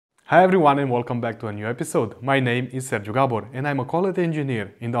Hi everyone and welcome back to a new episode. My name is Sergiu Gabor and I'm a quality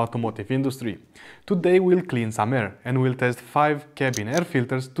engineer in the automotive industry. Today we'll clean some air and we'll test 5 cabin air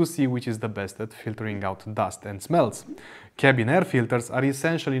filters to see which is the best at filtering out dust and smells. Cabin air filters are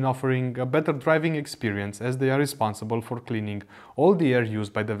essential in offering a better driving experience as they are responsible for cleaning all the air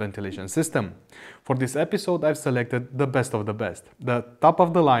used by the ventilation system. For this episode I've selected the best of the best, the top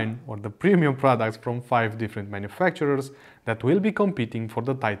of the line or the premium products from 5 different manufacturers that will be competing for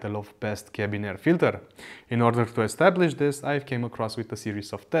the title of Best Cabin Air Filter. In order to establish this, I've came across with a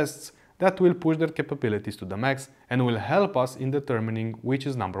series of tests that will push their capabilities to the max and will help us in determining which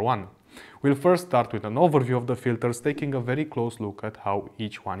is number one. We'll first start with an overview of the filters, taking a very close look at how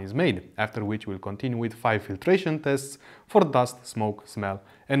each one is made, after which we'll continue with 5 filtration tests for dust, smoke, smell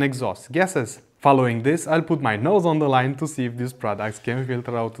and exhaust gases. Following this, I'll put my nose on the line to see if these products can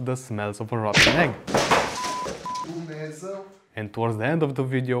filter out the smells of a rotten egg. And towards the end of the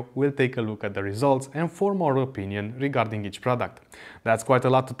video, we'll take a look at the results and form our opinion regarding each product. That's quite a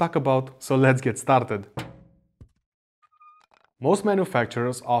lot to talk about, so let's get started. Most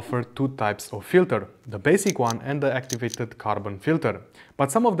manufacturers offer 2 types of filter, the basic one and the activated carbon filter.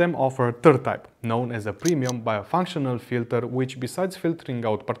 But some of them offer a third type, known as a premium biofunctional filter, which besides filtering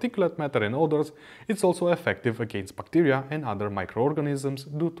out particulate matter and odors, it's also effective against bacteria and other microorganisms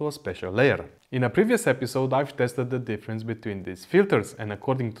due to a special layer. In a previous episode, I've tested the difference between these filters, and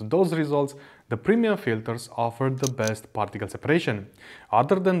according to those results, the premium filters offer the best particle separation.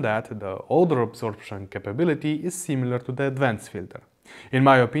 Other than that, the odor absorption capability is similar to the advanced filter. In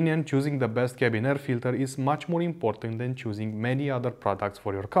my opinion, choosing the best cabin air filter is much more important than choosing many other products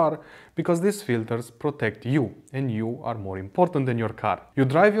for your car, because these filters protect you, and you are more important than your car. You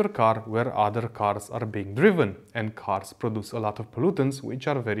drive your car where other cars are being driven, and cars produce a lot of pollutants which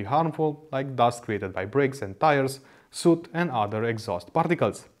are very harmful, like dust created by brakes and tires, soot and other exhaust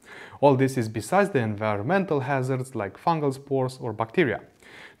particles. All this is besides the environmental hazards like fungal spores or bacteria.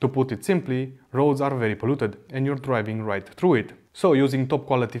 To put it simply, roads are very polluted and you're driving right through it. So using top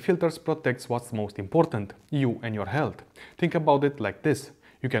quality filters protects what's most important, you and your health. Think about it like this: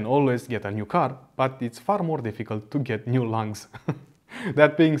 you can always get a new car, but it's far more difficult to get new lungs.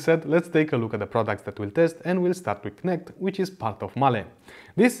 That being said, let's take a look at the products that we'll test, and we'll start with Connect, which is part of Mahle.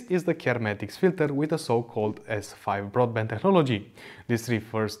 This is the Kermatics filter with a so-called S5 broadband technology. This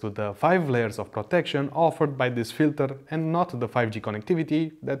refers to the 5 layers of protection offered by this filter and not the 5G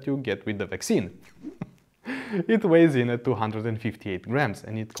connectivity that you get with the vaccine. It weighs in at 258 grams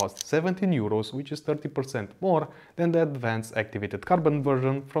and it costs 17 euros, which is 30% more than the advanced activated carbon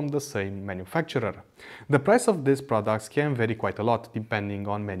version from the same manufacturer. The price of these products can vary quite a lot depending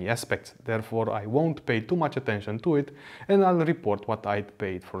on many aspects, therefore I won't pay too much attention to it and I'll report what I'd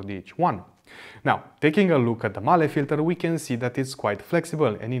paid for each one. Now, taking a look at the Mahle filter, we can see that it's quite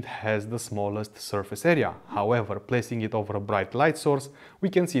flexible and it has the smallest surface area. However, placing it over a bright light source, we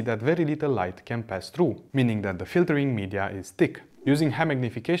can see that very little light can pass through, meaning that the filtering media is thick. Using high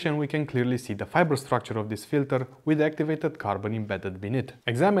magnification, we can clearly see the fiber structure of this filter with activated carbon embedded beneath.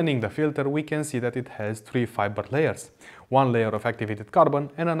 Examining the filter, we can see that it has 3 fiber layers. One layer of activated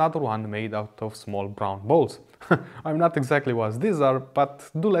carbon and another one made out of small brown balls. I'm not exactly what these are, but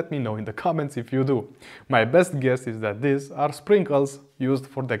do let me know in the comments if you do. My best guess is that these are sprinkles used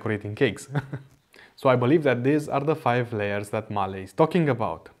for decorating cakes. So I believe that these are the 5 layers that Mahle is talking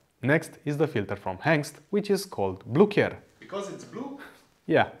about. Next is the filter from Hengst, which is called Blue Care. Because it's blue?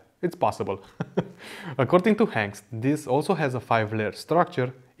 Yeah, it's possible. According to Hengst, this also has a 5-layer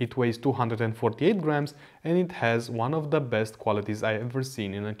structure. It weighs 248 grams and it has one of the best qualities I ever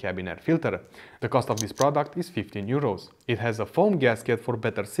seen in a cabin air filter. The cost of this product is 15 euros. It has a foam gasket for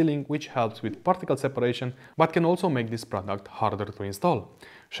better sealing, which helps with particle separation, but can also make this product harder to install.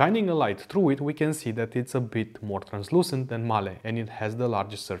 Shining a light through it, we can see that it's a bit more translucent than Mahle and it has the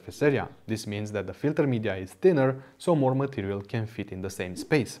largest surface area. This means that the filter media is thinner, so more material can fit in the same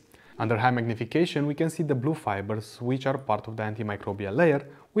space. Under high magnification, we can see the blue fibers, which are part of the antimicrobial layer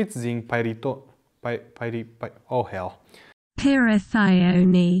with zinc pyrithione.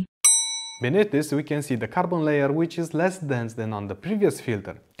 Beneath this, we can see the carbon layer, which is less dense than on the previous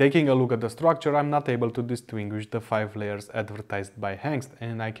filter. Taking a look at the structure, I'm not able to distinguish the 5 layers advertised by Hengst,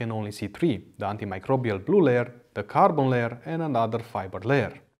 and I can only see 3: the antimicrobial blue layer, the carbon layer, and another fiber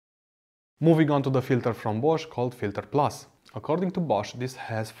layer. Moving on to the filter from Bosch called Filter Plus. According to Bosch, this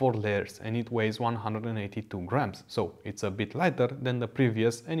has 4 layers and it weighs 182 grams, so it's a bit lighter than the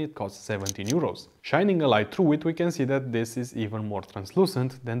previous and it costs 17 euros. Shining a light through it, we can see that this is even more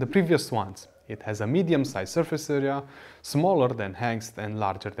translucent than the previous ones. It has a medium-sized surface area, smaller than Hengst and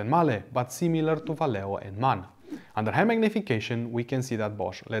larger than Mahle, but similar to Valeo and Mann. Under high magnification, we can see that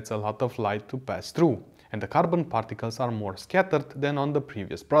Bosch lets a lot of light to pass through, and the carbon particles are more scattered than on the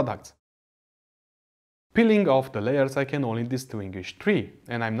previous products. Peeling off the layers, I can only distinguish 3,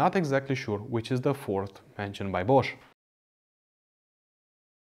 and I'm not exactly sure which is the 4th mentioned by Bosch.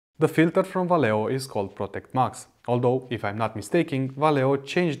 The filter from Valeo is called Protect Max, although, if I'm not mistaken, Valeo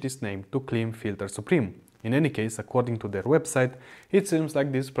changed this name to Clean Filter Supreme. In any case, according to their website, it seems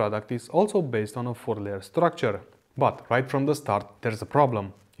like this product is also based on a 4-layer structure. But right from the start, there's a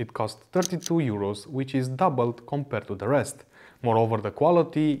problem. It costs 32 euros, which is doubled compared to the rest. Moreover, the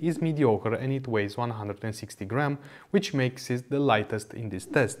quality is mediocre and it weighs 160 grams, which makes it the lightest in this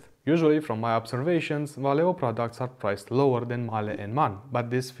test. Usually, from my observations, Valeo products are priced lower than Mahle and Mann, but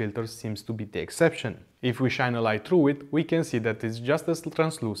this filter seems to be the exception. If we shine a light through it, we can see that it's just as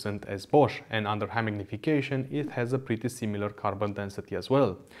translucent as Bosch, and under high magnification it has a pretty similar carbon density as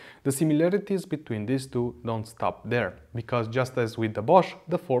well. The similarities between these two don't stop there, because just as with the Bosch,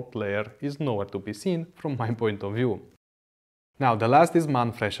 the 4th layer is nowhere to be seen from my point of view. Now, the last is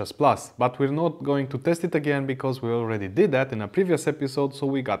Mann Freshas Plus, but we're not going to test it again because we already did that in a previous episode, so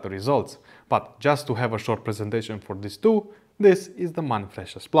we got the results. But just to have a short presentation for these two, this is the Mann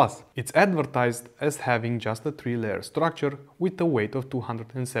Freshas Plus. It's advertised as having just a 3-layer structure with a weight of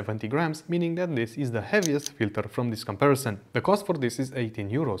 270 grams, meaning that this is the heaviest filter from this comparison. The cost for this is 18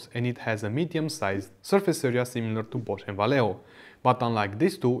 euros and it has a medium-sized surface area similar to Bosch and Valeo. But unlike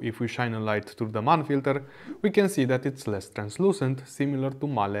these two, if we shine a light through the Mann filter, we can see that it's less translucent, similar to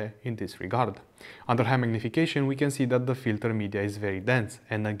Mahle in this regard. Under high magnification, we can see that the filter media is very dense,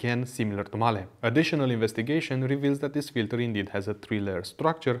 and again similar to Mahle. Additional investigation reveals that this filter indeed has a 3-layer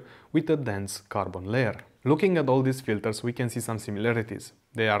structure with a dense carbon layer. Looking at all these filters, we can see some similarities.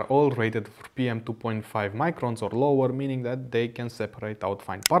 They are all rated for PM 2.5 microns or lower, meaning that they can separate out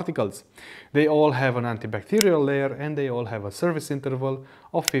fine particles. They all have an antibacterial layer and they all have a service interval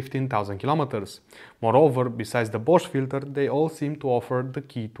of 15,000 kilometers. Moreover, besides the Bosch filter, they all seem to offer the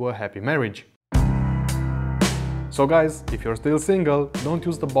key to a happy marriage. So guys, if you're still single, don't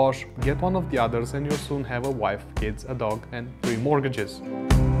use the Bosch, get one of the others and you'll soon have a wife, kids, a dog and 3 mortgages.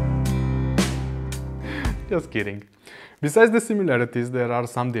 Just kidding. Besides the similarities, there are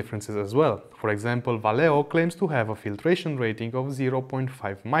some differences as well. For example, Valeo claims to have a filtration rating of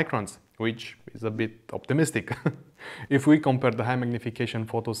 0.5 microns, which is a bit optimistic. If we compare the high magnification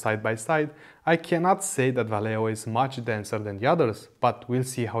photos side by side, I cannot say that Valeo is much denser than the others, but we'll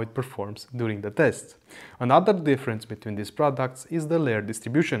see how it performs during the tests. Another difference between these products is the layer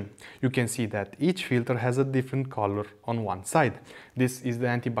distribution. You can see that each filter has a different color on one side. This is the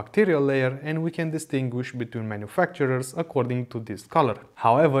antibacterial layer and we can distinguish between manufacturers according to this color.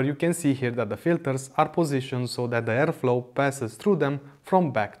 However, you can see here that the filters are positioned so that the airflow passes through them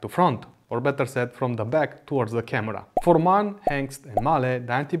from back to front, or better said, from the back towards the camera. For Mann, Hengst and Mahle,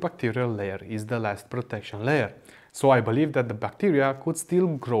 the antibacterial layer is the last protection layer. So I believe that the bacteria could still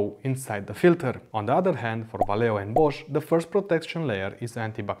grow inside the filter. On the other hand, for Valeo and Bosch, the first protection layer is the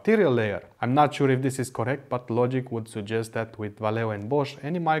antibacterial layer. I'm not sure if this is correct, but logic would suggest that with Valeo and Bosch,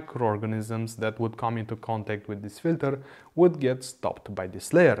 any microorganisms that would come into contact with this filter would get stopped by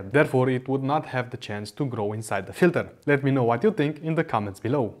this layer. Therefore, it would not have the chance to grow inside the filter. Let me know what you think in the comments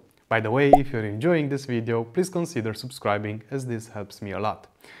below. By the way, if you're enjoying this video, please consider subscribing as this helps me a lot.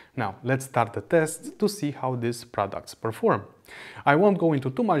 Now, let's start the tests to see how these products perform. I won't go into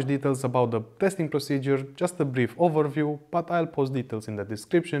too much details about the testing procedure, just a brief overview, but I'll post details in the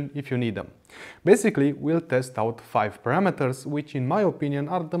description if you need them. Basically, we'll test out 5 parameters, which in my opinion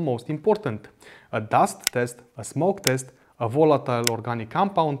are the most important. A dust test, a smoke test, a volatile organic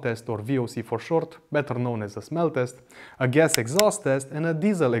compound test, or VOC for short, better known as a smell test, a gas exhaust test and a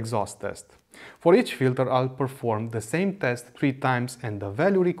diesel exhaust test. For each filter I'll perform the same test 3 times and the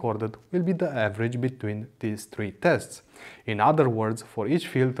value recorded will be the average between these 3 tests. In other words, for each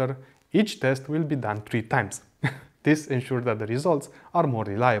filter, each test will be done 3 times. This ensures that the results are more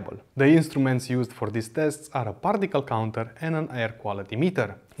reliable. The instruments used for these tests are a particle counter and an air quality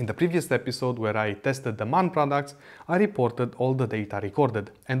meter. In the previous episode where I tested the Mann products, I reported all the data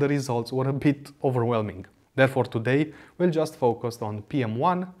recorded and the results were a bit overwhelming. Therefore today we'll just focus on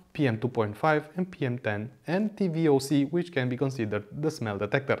PM1, PM 2.5 and PM10 and TVOC, which can be considered the smell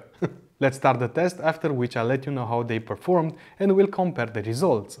detector. Let's start the test, after which I'll let you know how they performed and we'll compare the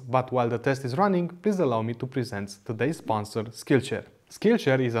results. But while the test is running, please allow me to present today's sponsor, Skillshare.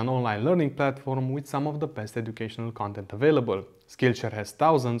 Skillshare is an online learning platform with some of the best educational content available. Skillshare has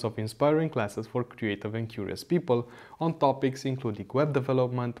thousands of inspiring classes for creative and curious people on topics including web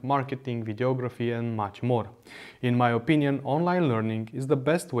development, marketing, videography, and much more. In my opinion, online learning is the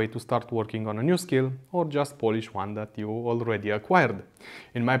best way to start working on a new skill or just polish one that you already acquired.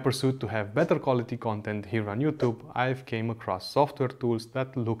 In my pursuit to have better quality content here on YouTube, I've came across software tools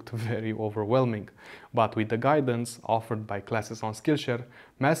that looked very overwhelming. But with the guidance offered by classes on Skillshare,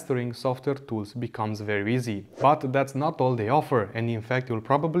 mastering software tools becomes very easy. But that's not all they offer, and in fact you'll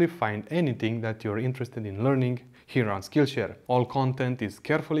probably find anything that you're interested in learning here on Skillshare. All content is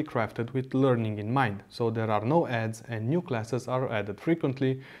carefully crafted with learning in mind, so there are no ads and new classes are added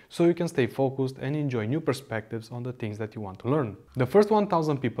frequently, so you can stay focused and enjoy new perspectives on the things that you want to learn. The first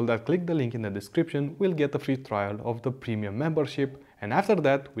 1000 people that click the link in the description will get a free trial of the premium membership, and after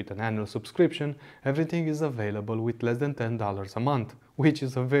that, with an annual subscription, everything is available with less than $10 a month, which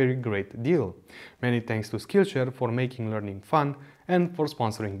is a very great deal. Many thanks to Skillshare for making learning fun and for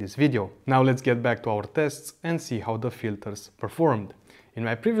sponsoring this video. Now let's get back to our tests and see how the filters performed. In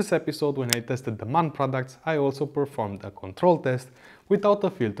my previous episode, when I tested the Mann products, I also performed a control test without a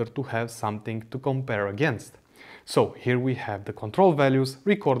filter to have something to compare against. So here we have the control values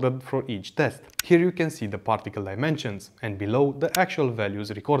recorded for each test. Here you can see the particle dimensions and below the actual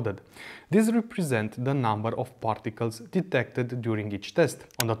values recorded. These represent the number of particles detected during each test.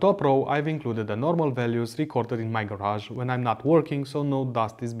 On the top row I've included the normal values recorded in my garage when I'm not working, so no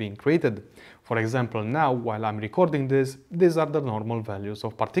dust is being created. For example, now while I'm recording this, these are the normal values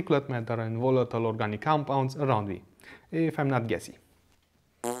of particulate matter and volatile organic compounds around me, if I'm not guessing.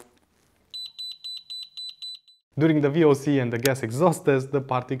 During the VOC and the gas exhaust test, the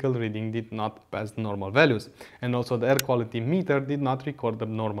particle reading did not pass the normal values, and also the air quality meter did not record the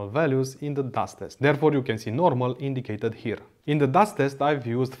normal values in the dust test. Therefore, you can see normal indicated here. In the dust test, I've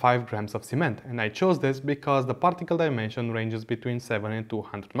used 5 grams of cement, and I chose this because the particle dimension ranges between 7 and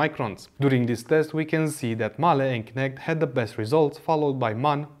 200 microns. During this test, we can see that Mahle and Hengst had the best results, followed by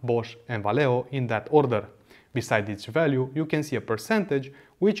Mann, Bosch and Valeo in that order. Beside each value, you can see a percentage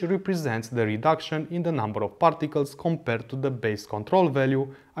which represents the reduction in the number of particles compared to the base control value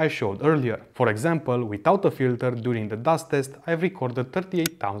I showed earlier. For example, without a filter during the dust test, I've recorded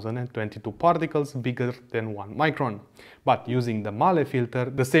 38,022 particles bigger than 1 micron. But using the Mahle filter,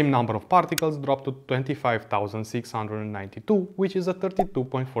 the same number of particles dropped to 25,692, which is a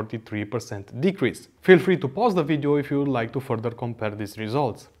 32.43% decrease. Feel free to pause the video if you would like to further compare these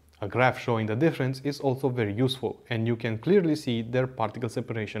results. A graph showing the difference is also very useful, and you can clearly see their particle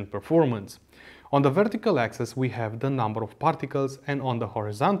separation performance. On the vertical axis we have the number of particles, and on the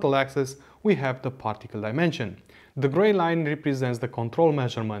horizontal axis we have the particle dimension. The gray line represents the control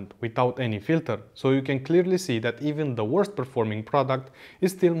measurement without any filter, so you can clearly see that even the worst performing product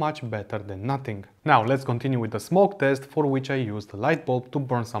is still much better than nothing. Now let's continue with the smoke test, for which I used a light bulb to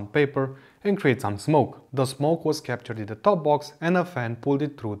burn some paper and create some smoke. The smoke was captured in the top box and a fan pulled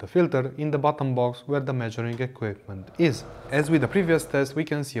it through the filter in the bottom box where the measuring equipment is. As with the previous test, we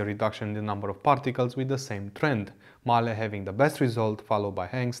can see a reduction in the number of particles with the same trend, Mahle having the best result, followed by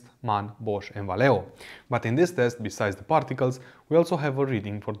Hengst, Mann, Bosch and Valeo. But in this test, besides the particles, we also have a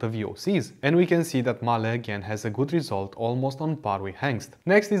reading for the VOCs, and we can see that Mahle again has a good result, almost on par with Hengst.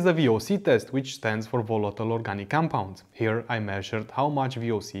 Next is the VOC test, which stands for volatile organic compounds. Here I measured how much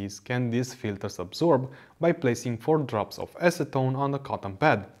VOCs can these filters absorb by placing 4 drops of acetone on a cotton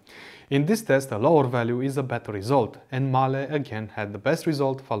pad. In this test, a lower value is a better result, and Mahle again had the best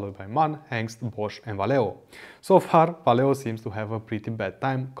result, followed by Mann, Hengst, Bosch and Valeo. So far, Valeo seems to have a pretty bad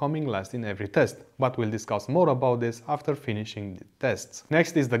time, coming last in every test, but we'll discuss more about this after finishing the tests.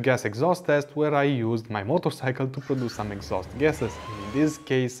 Next is the gas exhaust test, where I used my motorcycle to produce some exhaust gases. In this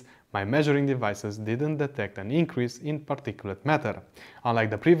case, my measuring devices didn't detect an increase in particulate matter. Unlike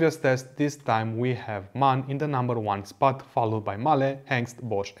the previous test, this time we have Mann in the number 1 spot, followed by Mahle, Hengst,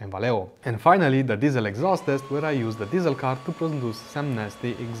 Bosch and Valeo. And finally, the diesel exhaust test, where I used the diesel car to produce some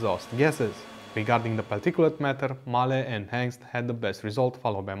nasty exhaust gases. Regarding the particulate matter, Mahle and Hengst had the best result,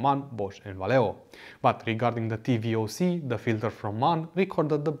 followed by Mann, Bosch and Valeo. But regarding the TVOC, the filter from Mann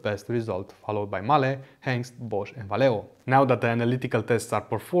recorded the best result, followed by Mahle, Hengst, Bosch and Valeo. Now that the analytical tests are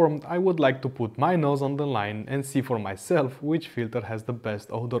performed, I would like to put my nose on the line and see for myself which filter has the best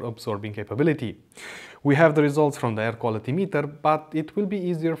odor absorbing capability. We have the results from the air quality meter, but it will be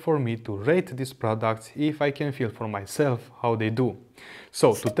easier for me to rate these products if I can feel for myself how they do.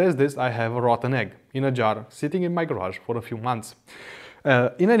 So to test this, I have a rotten egg in a jar sitting in my garage for a few months.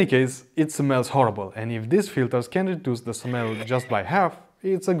 In any case, it smells horrible, and if these filters can reduce the smell just by half,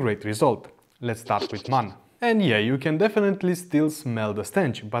 it's a great result. Let's start with Mann. And yeah, you can definitely still smell the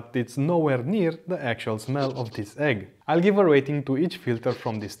stench, but it's nowhere near the actual smell of this egg. I'll give a rating to each filter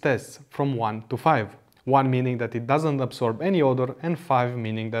from these tests, from 1 to 5. 1 meaning that it doesn't absorb any odor and 5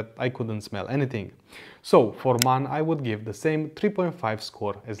 meaning that I couldn't smell anything. So for Mann I would give the same 3.5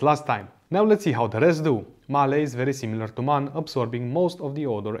 score as last time. Now let's see how the rest do. Mahle is very similar to Mann, absorbing most of the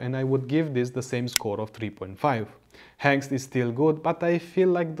odor, and I would give this the same score of 3.5. Hengst is still good, but I feel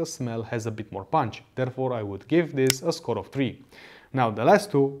like the smell has a bit more punch, therefore I would give this a score of 3. Now the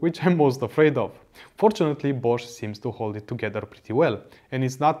last two, which I'm most afraid of. Fortunately Bosch seems to hold it together pretty well, and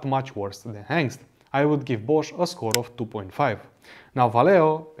it's not much worse than Hengst. I would give Bosch a score of 2.5. Now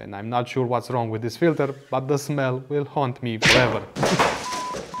Valeo, and I'm not sure what's wrong with this filter, but the smell will haunt me forever.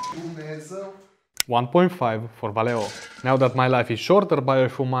 1.5 for Valeo. Now that my life is shorter by a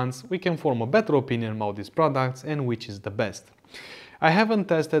few months, we can form a better opinion about these products and which is the best. I haven't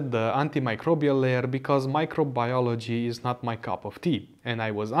tested the antimicrobial layer because microbiology is not my cup of tea, and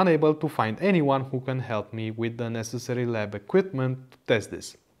I was unable to find anyone who can help me with the necessary lab equipment to test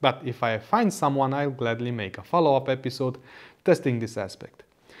this. But if I find someone, I'll gladly make a follow-up episode testing this aspect.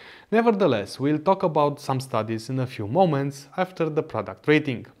 Nevertheless, we'll talk about some studies in a few moments after the product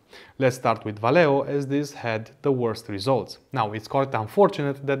rating. Let's start with Valeo, as this had the worst results. Now, it's quite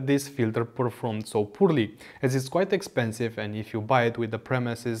unfortunate that this filter performed so poorly, as it's quite expensive, and if you buy it with the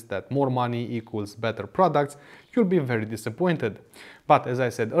premises that more money equals better products, you'll be very disappointed. But as I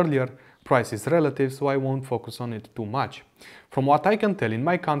said earlier, price is relative, so I won't focus on it too much. From what I can tell, in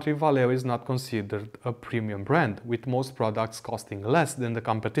my country, Valeo is not considered a premium brand, with most products costing less than the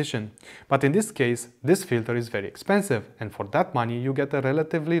competition. But in this case, this filter is very expensive, and for that money you get a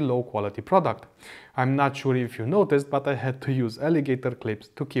relatively low quality product. I'm not sure if you noticed, but I had to use alligator clips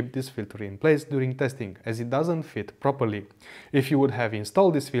to keep this filter in place during testing, as it doesn't fit properly. If you would have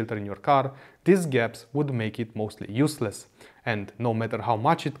installed this filter in your car, these gaps would make it mostly useless. And no matter how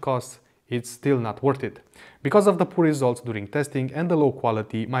much it costs, it's still not worth it. Because of the poor results during testing and the low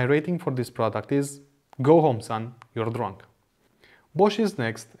quality, my rating for this product is go home son, you're drunk. Bosch is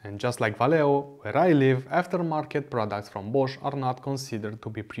next, and just like Valeo, where I live, aftermarket products from Bosch are not considered to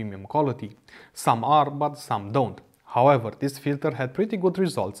be premium quality. Some are, but some don't. However, this filter had pretty good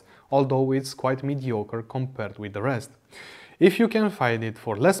results, although it's quite mediocre compared with the rest. If you can find it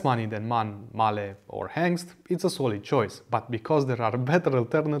for less money than Mann, Mahle or Hengst, it's a solid choice, but because there are better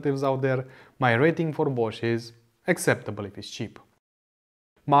alternatives out there, my rating for Bosch is acceptable if it's cheap.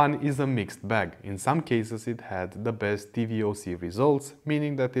 Mann is a mixed bag. In some cases it had the best TVOC results,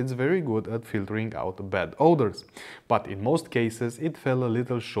 meaning that it's very good at filtering out bad odors, but in most cases it fell a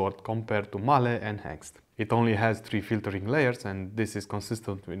little short compared to Mahle and Hengst. It only has 3 filtering layers, and this is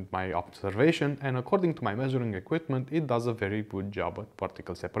consistent with my observation, and according to my measuring equipment it does a very good job at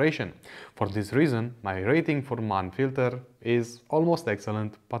particle separation. For this reason, my rating for Mann filter is almost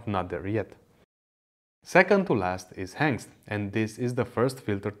excellent, but not there yet. Second to last is Hengst, and this is the first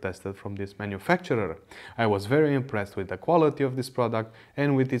filter tested from this manufacturer. I was very impressed with the quality of this product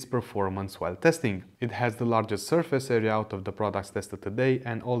and with its performance while testing. It has the largest surface area out of the products tested today,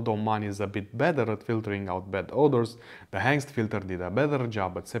 and although Mann is a bit better at filtering out bad odors, the Hengst filter did a better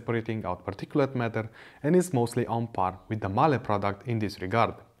job at separating out particulate matter and is mostly on par with the Mahle product in this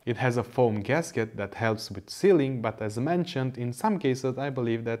regard. It has a foam gasket that helps with sealing, but as mentioned, in some cases I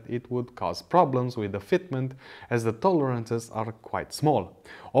believe that it would cause problems with the fitment as the tolerances are quite small.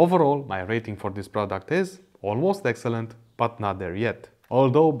 Overall, my rating for this product is almost excellent, but not there yet.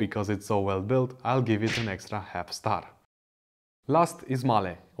 Although, because it's so well built, I'll give it an extra half star. Last is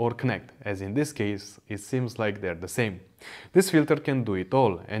Mahle, or Connect, as in this case it seems like they're the same. This filter can do it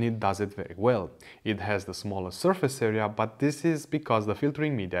all, and it does it very well. It has the smallest surface area, but this is because the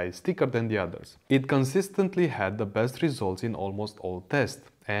filtering media is thicker than the others. It consistently had the best results in almost all tests,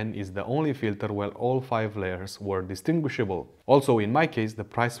 and is the only filter where all 5 layers were distinguishable. Also, in my case, the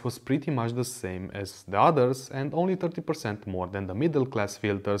price was pretty much the same as the others and only 30% more than the middle class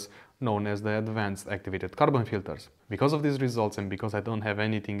filters known as the advanced activated carbon filters. Because of these results and because I don't have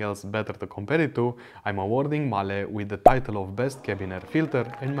anything else better to compare it to, I'm awarding Mahle with the title of Best Cabin Air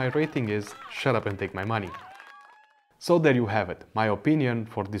Filter, and my rating is shut up and take my money. So there you have it, my opinion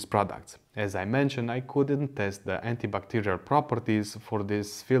for these products. As I mentioned, I couldn't test the antibacterial properties for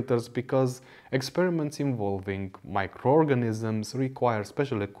these filters because experiments involving microorganisms require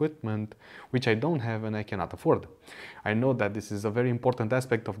special equipment which I don't have and I cannot afford. I know that this is a very important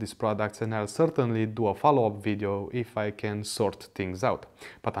aspect of these products, and I'll certainly do a follow-up video if I can sort things out.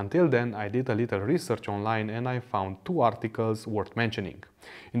 But until then, I did a little research online and I found 2 articles worth mentioning.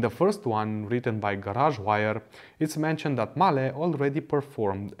 In the first one, written by GarageWire, it's mentioned that Mahle already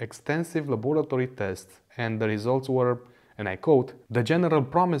performed extensive extensive laboratory tests, and the results were, and I quote, "The general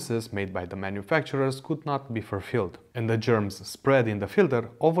promises made by the manufacturers could not be fulfilled, and the germs spread in the filter,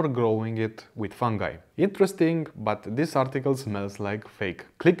 overgrowing it with fungi." Interesting, but this article smells like fake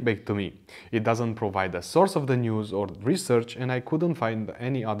clickbait to me. It doesn't provide a source of the news or research, and I couldn't find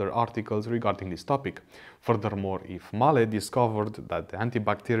any other articles regarding this topic. Furthermore, if Mahle discovered that the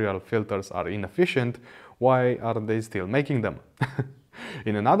antibacterial filters are inefficient, why are they still making them?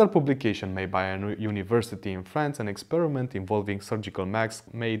 In another publication made by a university in France, an experiment involving surgical masks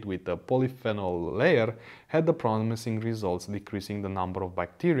made with a polyphenol layer had the promising results, decreasing the number of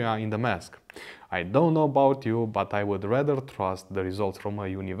bacteria in the mask. I don't know about you, but I would rather trust the results from a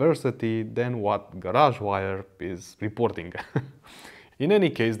university than what GarageWire is reporting. In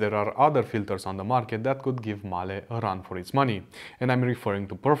any case, there are other filters on the market that could give Mahle a run for its money. And I'm referring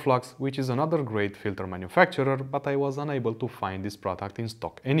to Perflux, which is another great filter manufacturer, but I was unable to find this product in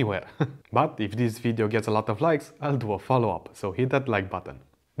stock anywhere. But if this video gets a lot of likes, I'll do a follow-up, so hit that like button.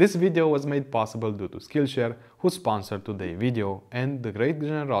 This video was made possible due to Skillshare, who sponsored today's video, and the great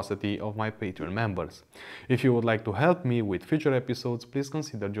generosity of my Patreon members. If you would like to help me with future episodes, please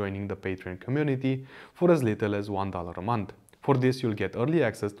consider joining the Patreon community for as little as $1 a month. For this, you'll get early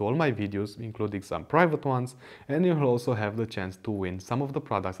access to all my videos, including some private ones, and you'll also have the chance to win some of the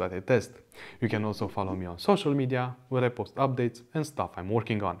products that I test. You can also follow me on social media, where I post updates and stuff I'm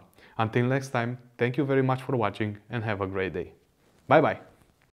working on. Until next time, thank you very much for watching and have a great day. Bye bye!